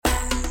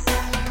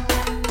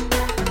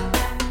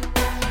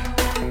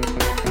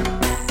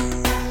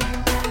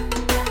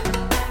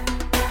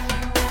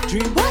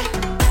Dream boy.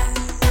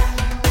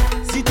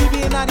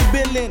 CTV in the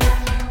building.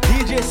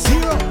 DJ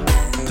Zero,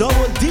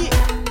 Double D,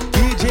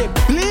 DJ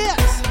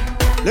Blaze.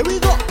 There we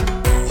go.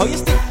 How you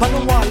stick on the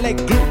wall like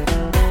glue?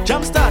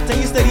 Jump start and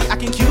you steady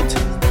acting cute.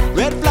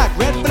 Red flag,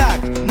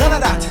 none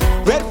of that.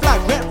 Red flag.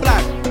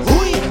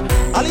 Ooh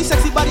yeah. All these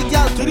sexy body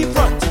girl to the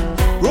front.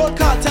 Roll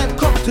call time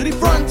come to the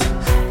front.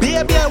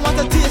 Baby, I want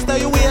a taste of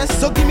your waist,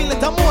 so give me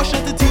little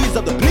motion to tease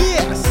up the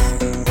place.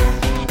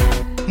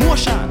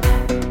 Motion.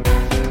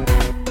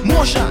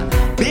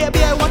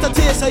 Baby, I want a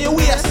taste of your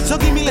waist, so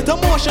give me little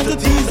motion to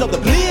tease up the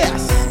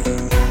place.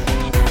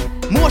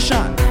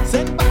 Motion.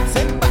 Send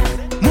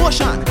back.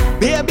 Motion.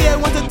 Baby, I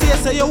want a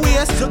taste of your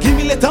waist, so give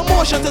me little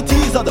motion to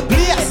tease up the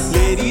place.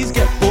 Ladies,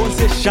 get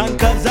position,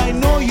 cause I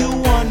know you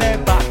want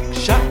that back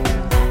shot.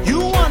 You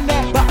want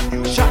that back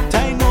shot.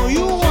 I know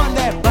you want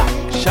that back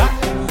shot.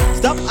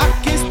 Stop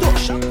acting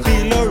stush.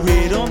 Feel a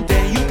rhythm,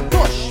 then you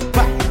push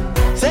back.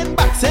 Send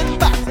back.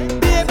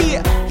 Baby,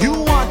 you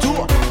want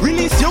to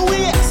release your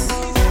waist.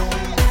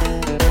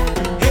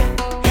 Hey,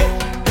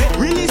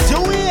 release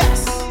your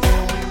waist.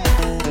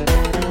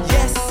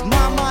 Yes,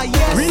 mama,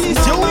 yes,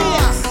 release your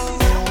waist.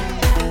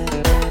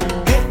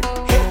 Hey,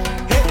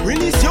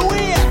 release your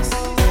waist.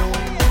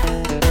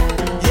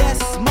 Yes,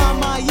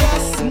 mama.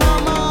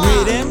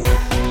 Rhythm,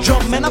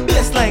 drum and a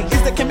bassline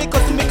is the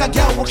chemicals to make a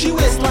girl walk she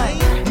waistline.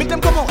 Make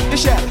them come out the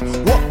shell.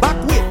 Walk back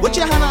with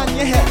your hand on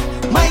your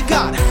head. My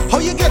God, how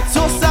you get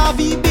so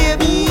savvy,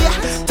 baby?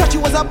 Touch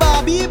you as a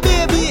Barbie,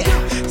 baby.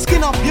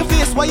 Skin up your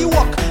face while you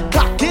walk.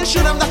 Clock in,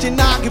 show them that you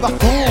not give a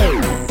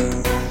fuck.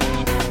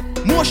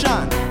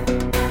 Motion.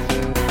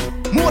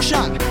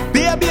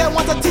 Baby, I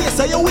want a taste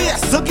of your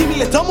waist, so give me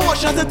little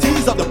motion to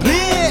tease up the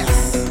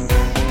place.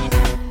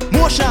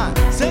 Motion.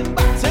 Send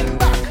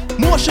back.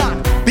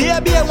 Motion.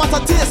 Baby, I want a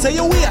taste of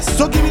your waist,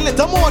 so give me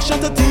little motion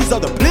to tease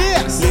up the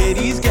place.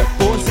 Ladies, get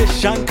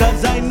position,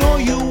 cause I know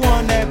you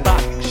want that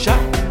back shot.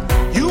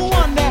 You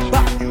want that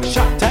back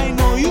shot. I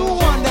know you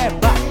want that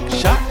back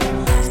shot.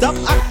 Stop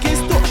acting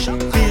stush.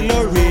 Feel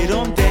a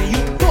rhythm, then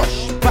you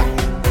push back.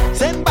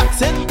 Send back.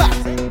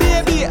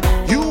 Baby,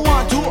 you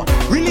want to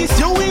release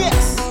your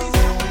waist.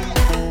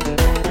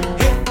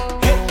 Hey,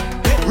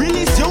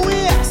 release your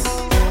waist.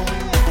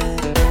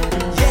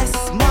 Yes,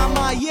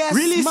 mama, yes,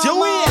 release your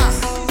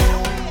waist.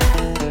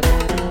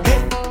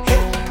 Hey,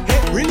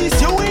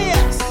 release your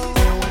waist.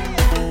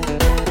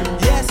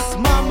 Yes,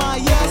 mama.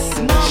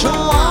 Show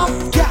off,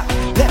 yeah.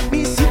 Let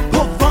me see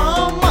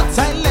performance.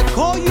 I like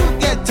how you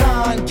get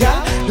on,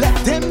 yeah. Let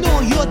them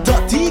know you're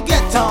dirty,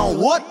 get on.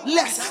 What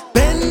less?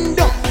 Bend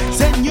up,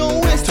 send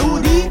your waist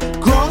to the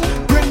ground.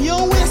 Bring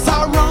your waist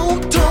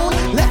around town.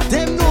 Let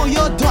them know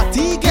you're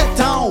dirty, get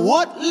on.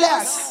 What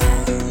less?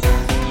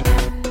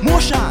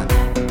 Motion.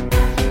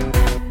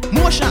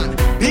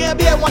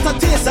 Baby, I want a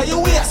taste of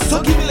your waist,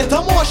 so give me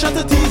little motion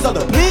to tease up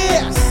the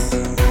place.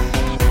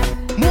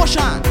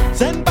 Motion.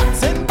 Send back.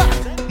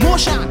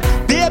 Motion.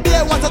 Baby,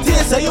 I want a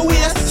taste of your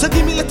waist, so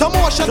give me little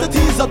motion to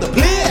tease up the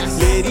place.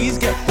 Ladies,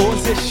 get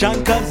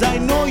position, cause I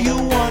know you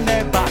want